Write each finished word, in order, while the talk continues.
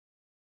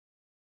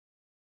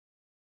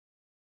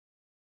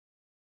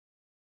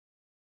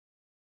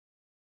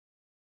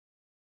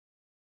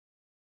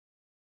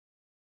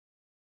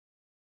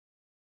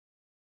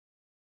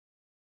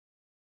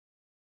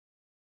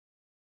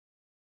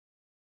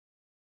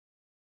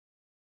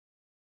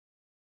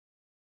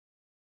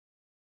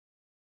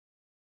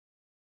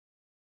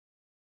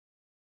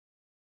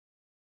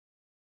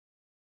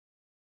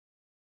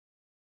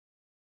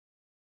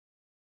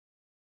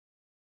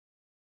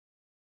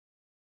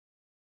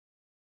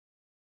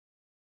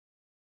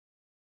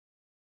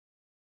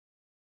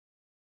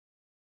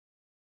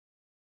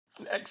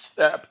next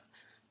step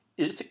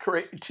is to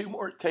create two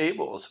more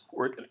tables.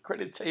 We're going to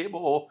create a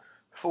table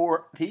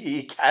for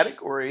the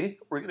category.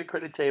 We're going to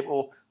create a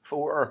table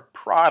for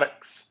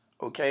products.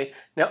 Okay,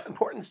 now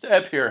important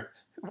step here.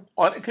 We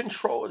want to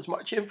control as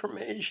much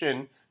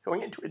information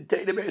going into a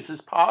database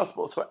as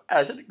possible. So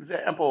as an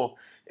example,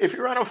 if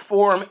you're on a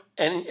form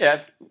and you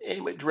have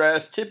name,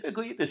 address,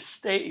 typically the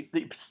state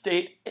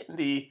and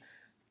the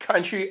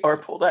country are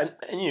pulled down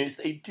menus.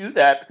 They do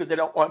that because they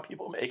don't want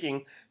people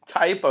making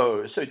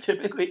typos. So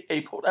typically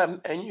a pull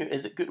down menu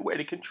is a good way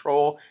to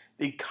control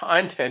the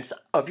contents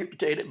of your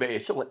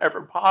database. So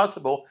whenever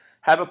possible,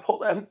 have a pull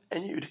down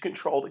menu to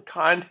control the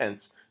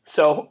contents.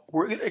 So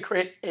we're going to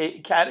create a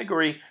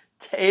category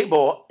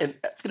table, and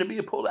that's going to be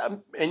a pull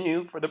down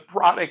menu for the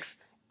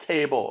products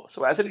table.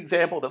 So as an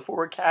example, the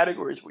four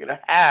categories we're going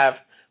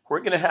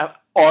to have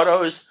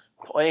autos,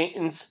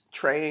 planes,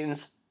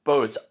 trains,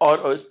 boats,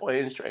 autos,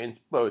 planes, trains,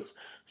 boats.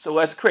 So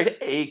let's create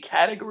a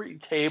category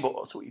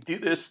table. So we do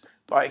this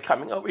by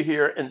coming over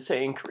here and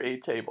saying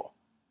create table.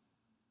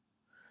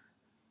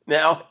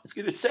 Now it's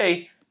going to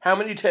say how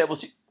many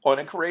tables you want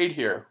to create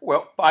here.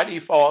 Well, by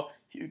default,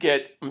 you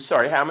get,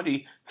 how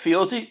many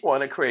fields you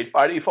want to create.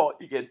 By default,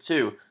 you get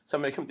 2. So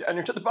I'm going to come down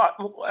here to the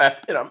bottom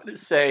left and I'm going to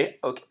say,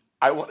 okay,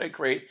 I want to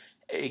create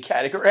a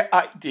category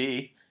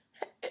ID,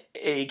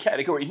 a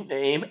category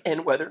name,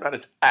 and whether or not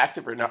it's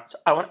active or not. So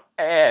I want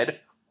to add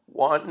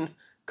 1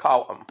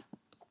 column.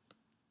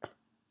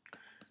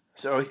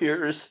 So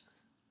here's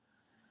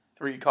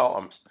 3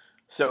 columns.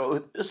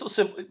 So this will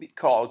simply be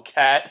called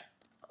cat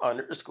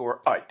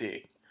underscore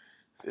ID.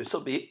 This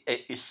will be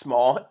a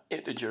small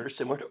integer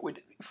similar to what we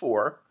did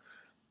before.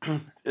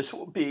 This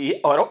will be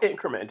auto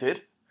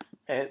incremented,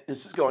 and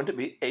this is going to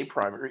be a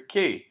primary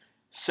key.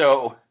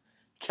 So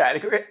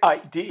category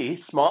ID,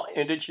 small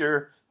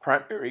integer,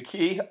 primary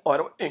key,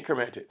 auto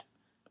incremented.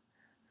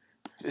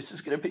 This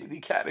is going to be the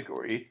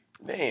category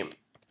name.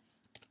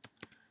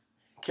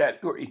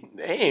 Category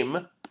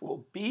name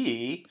will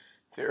be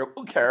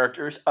variable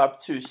characters up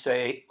to,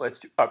 say,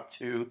 let's do up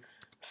to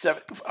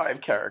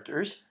 75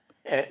 characters.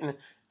 And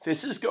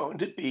this is going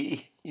to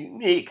be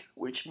unique,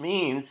 which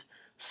means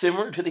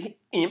similar to the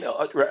email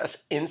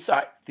address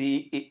inside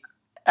the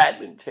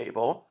admin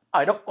table,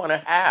 I don't want to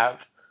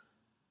have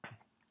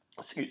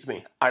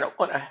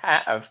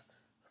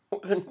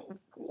more than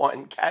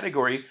 1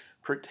 category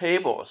per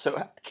table.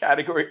 So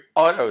category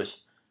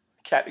autos,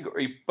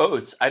 category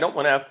boats. I don't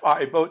want to have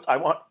 5 boats. I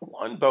want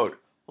 1 boat,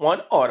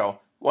 1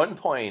 auto, 1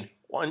 plane,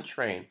 1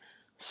 train.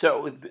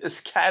 So this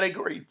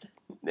category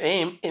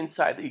name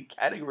inside the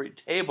category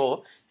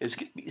table is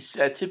going to be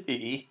set to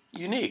be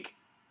unique.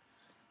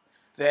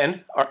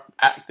 Then our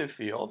active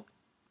field.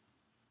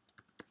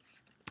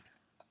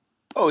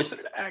 Always put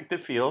an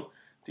active field.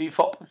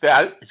 Default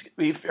value is going to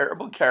be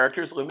variable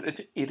characters limited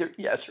to either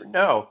yes or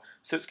no.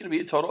 So it's going to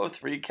be a total of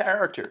 3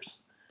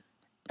 characters.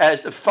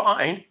 As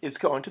defined, it's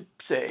going to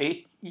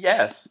say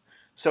yes.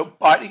 So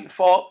by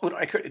default, when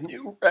I create a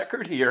new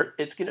record here,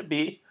 it's going to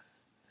be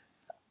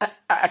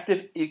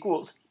active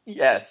equals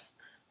yes.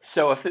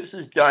 So if this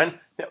is done,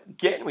 now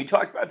again, we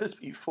talked about this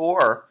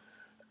before.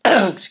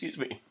 Excuse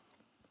me.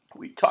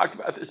 We talked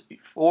about this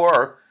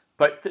before,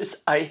 but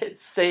this, I hit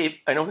save.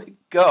 I don't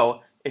hit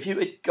go. If you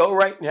hit go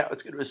right now,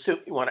 it's going to assume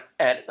you want to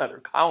add another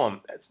column.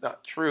 That's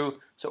not true.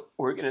 So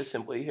we're going to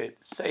simply hit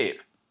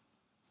save.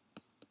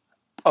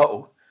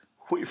 Oh,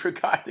 we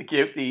forgot to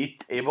give the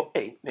table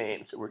a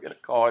name. So we're going to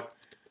call it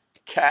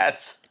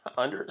cats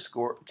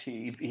underscore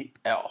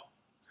TBL.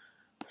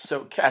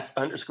 So cats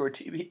underscore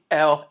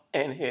TBL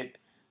and hit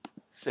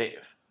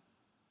save.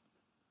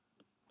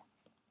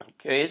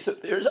 Okay, so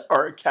there's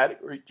our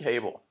category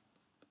table.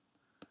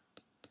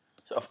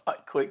 So if I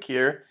click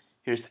here,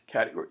 here's the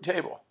category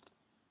table.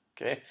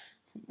 Okay,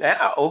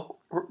 now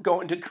we're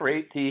going to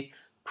create the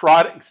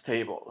products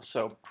table.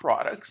 So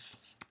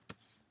products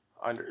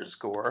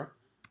underscore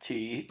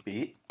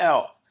TBL.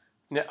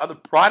 Now the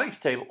products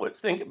table, let's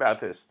think about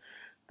this.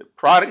 The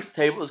products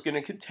table is going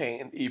to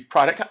contain the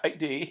product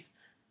ID,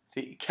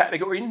 the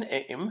category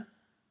name.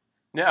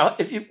 Now,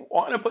 if you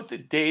want to put the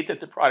date that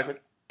the product was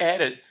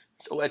added,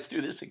 so let's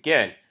do this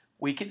again.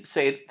 We can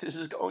say that this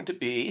is going to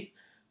be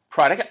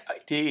product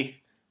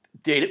ID, the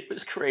date it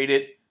was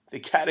created, the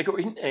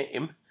category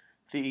name,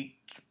 the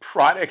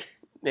product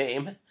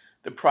name,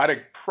 the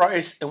product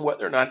price, and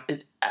whether or not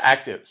it's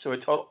active. So a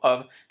total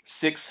of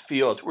 6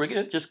 fields. We're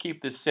going to just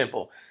keep this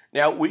simple.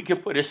 Now, we can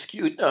put a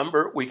SKU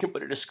number, we can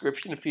put a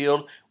description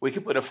field, we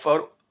can put a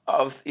photo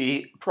of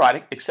the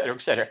product, etc.,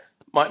 etc.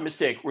 My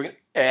mistake, we're going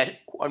to add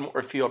 1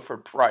 more field for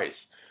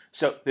price.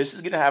 So this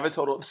is going to have a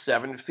total of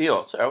 7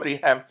 fields. So I already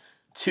have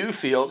 2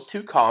 fields,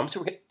 2 columns.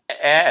 So we're going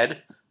to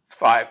add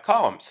 5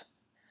 columns.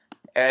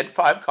 Add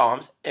 5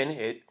 columns and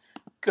hit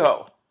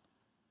go.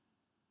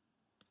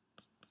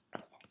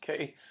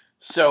 Okay,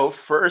 so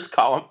first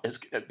column is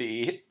going to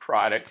be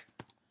product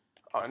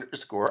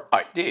underscore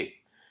ID.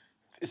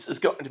 This is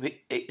going to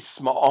be a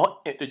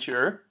small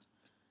integer.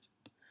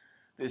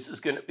 This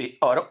is going to be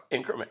auto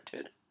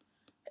incremented.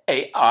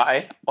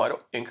 AI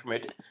auto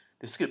incremented.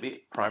 This is going to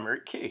be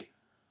primary key.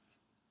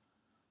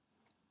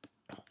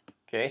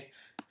 Okay.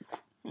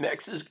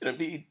 Next is going to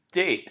be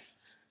date.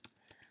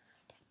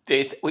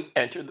 Date that we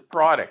entered the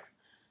product.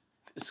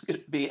 This is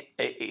going to be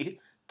a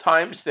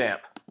timestamp.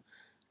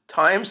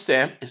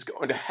 Timestamp is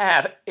going to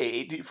have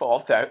a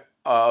default value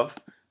of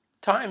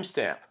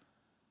timestamp.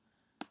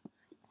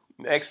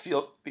 Next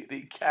field will be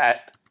the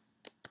cat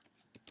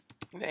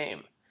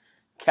name.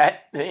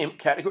 Cat name,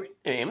 category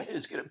name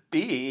is going to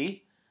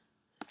be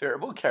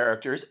variable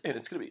characters, and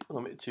it's going to be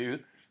limited to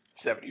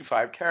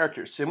 75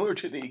 characters, similar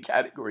to the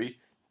category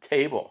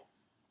table.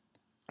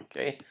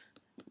 Okay.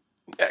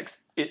 Next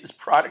is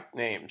product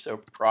name. So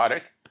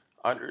product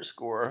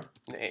underscore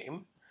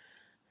name.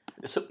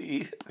 This will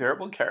be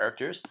variable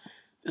characters.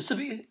 This will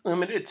be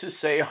limited to,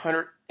 say,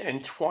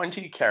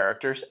 120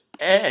 characters,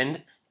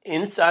 and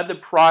inside the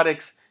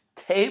products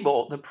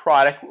table, the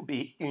product will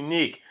be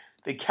unique.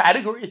 The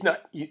category is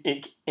not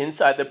unique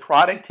inside the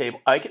product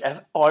table. I could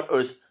have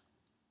autos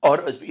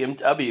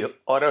BMW,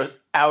 autos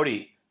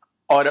Audi,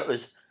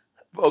 autos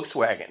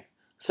Volkswagen.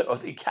 So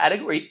the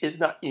category is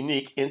not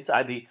unique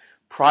inside the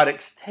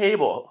products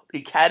table.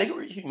 The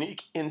category is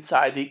unique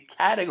inside the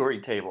category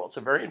table.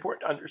 So very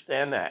important to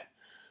understand that.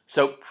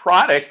 So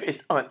product,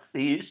 based on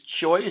these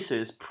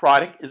choices,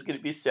 product is going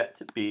to be set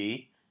to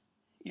be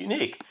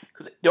unique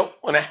because I don't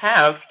want to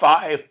have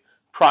 5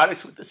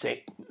 products with the same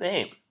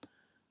name.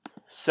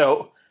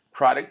 So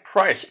product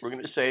price, we're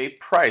going to say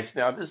price.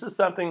 Now this is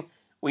something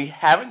we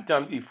haven't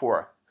done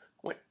before.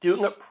 When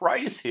doing a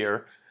price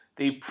here,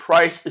 the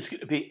price is going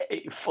to be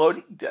a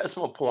floating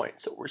decimal point.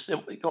 So we're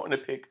simply going to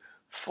pick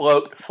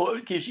float.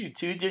 Float gives you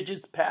 2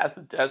 digits past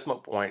the decimal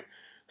point.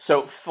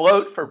 So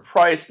float for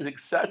price is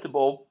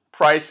acceptable.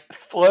 Price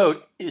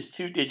float is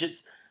 2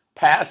 digits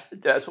past the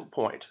decimal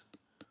point.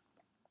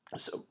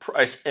 So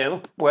price,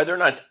 and whether or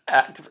not it's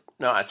active or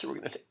not. So we're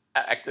going to say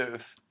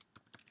active.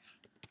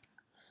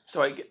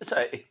 So I guess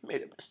I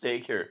made a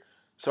mistake here.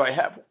 So I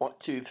have 1,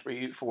 2,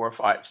 3, 4,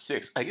 5,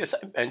 6. I guess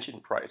I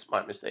mentioned price.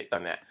 My mistake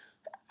on that.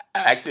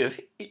 Active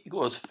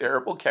equals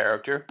variable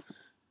character,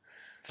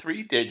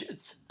 3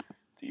 digits.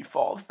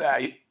 Default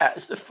value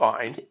as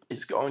defined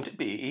is going to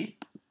be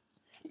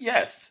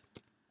yes.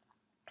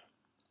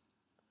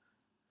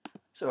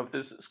 So if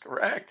this is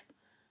correct,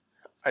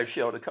 I should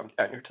be able to come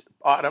down here to the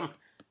bottom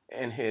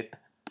and hit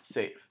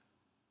save.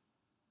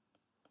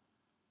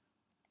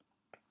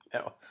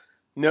 Now,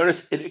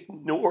 notice it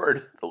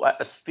ignored the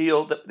last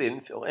field that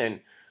didn't fill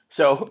in.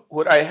 So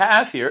what I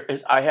have here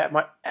is I have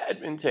my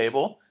admin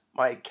table,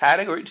 my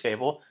category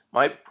table,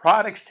 my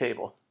products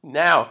table.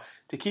 Now,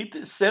 to keep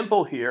this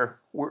simple here,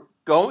 we're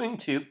going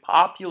to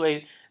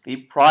populate the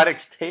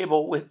products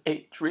table with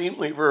a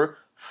Dreamweaver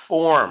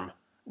form.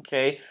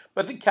 Okay,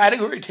 but the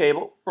category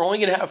table, we're only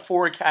going to have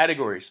 4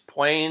 categories: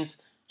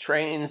 planes,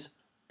 trains,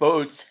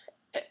 boats,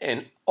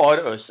 and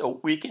autos. So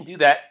we can do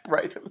that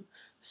right from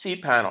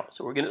cpanel.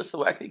 So we're going to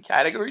select the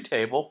category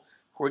table.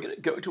 We're going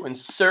to go to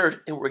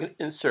insert, and we're going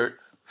to insert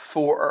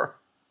 4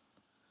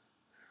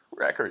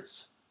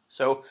 records.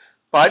 So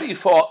by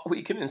default,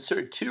 we can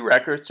insert 2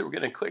 records. So we're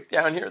going to click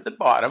down here at the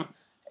bottom,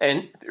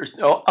 and there's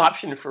no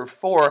option for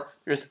 4.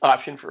 There's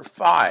option for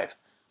 5.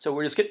 So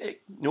we're just going to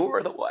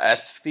ignore the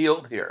last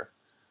field here.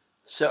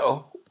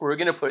 So we're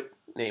going to put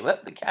name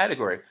of the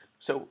category.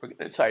 So we're going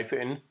to type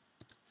in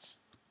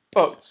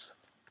boats.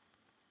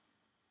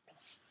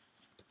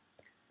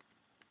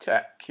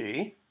 Tab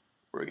key.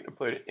 We're going to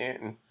put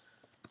in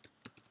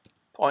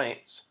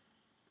planes.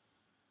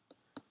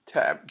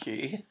 Tab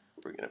key.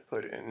 We're going to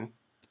put in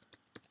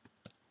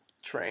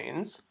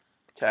trains.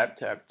 Tab,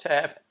 tab,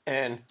 tab,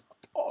 and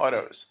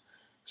autos.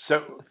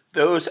 So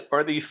those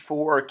are the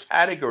 4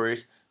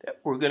 categories that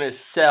we're going to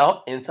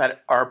sell inside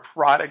our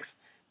products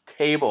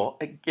table.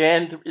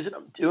 Again, the reason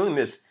I'm doing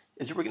this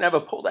is we're going to have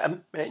a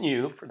pull-down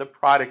menu for the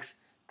products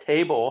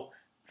table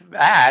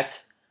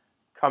that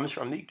comes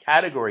from the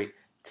category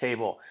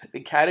table. The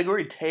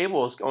category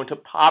table is going to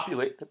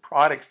populate the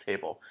products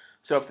table.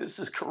 So if this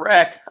is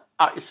correct,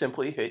 I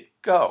simply hit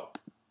go.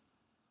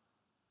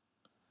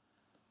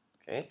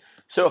 Okay,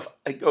 so if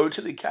I go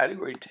to the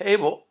category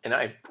table and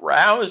I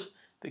browse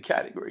the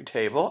category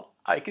table,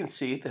 I can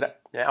see that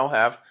I now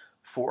have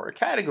 4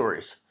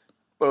 categories.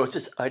 Boats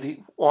is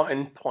ID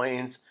 1,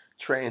 planes,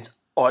 trains,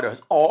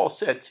 autos, all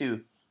set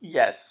to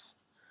yes.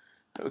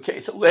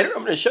 Okay, so later I'm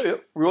going to show you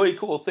a really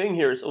cool thing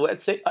here. So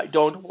let's say I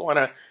don't want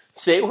to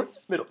say we're in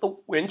the middle of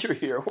winter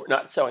here. We're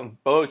not selling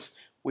boats.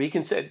 We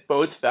can set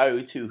boats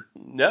value to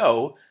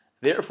no.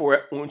 Therefore,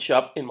 it won't show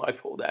up in my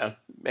pull-down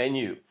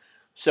menu.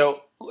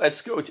 So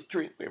let's go to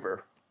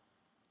Dreamweaver.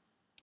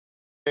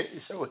 Okay,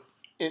 so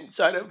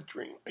inside of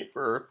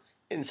Dreamweaver,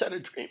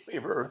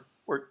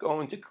 we're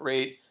going to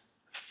create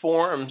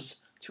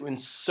forms to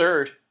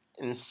insert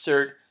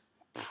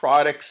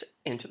products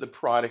into the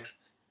products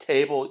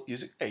table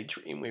using a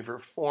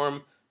Dreamweaver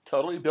form,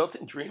 totally built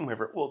in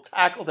Dreamweaver. We'll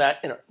tackle that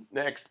in our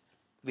next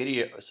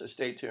video, so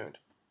stay tuned.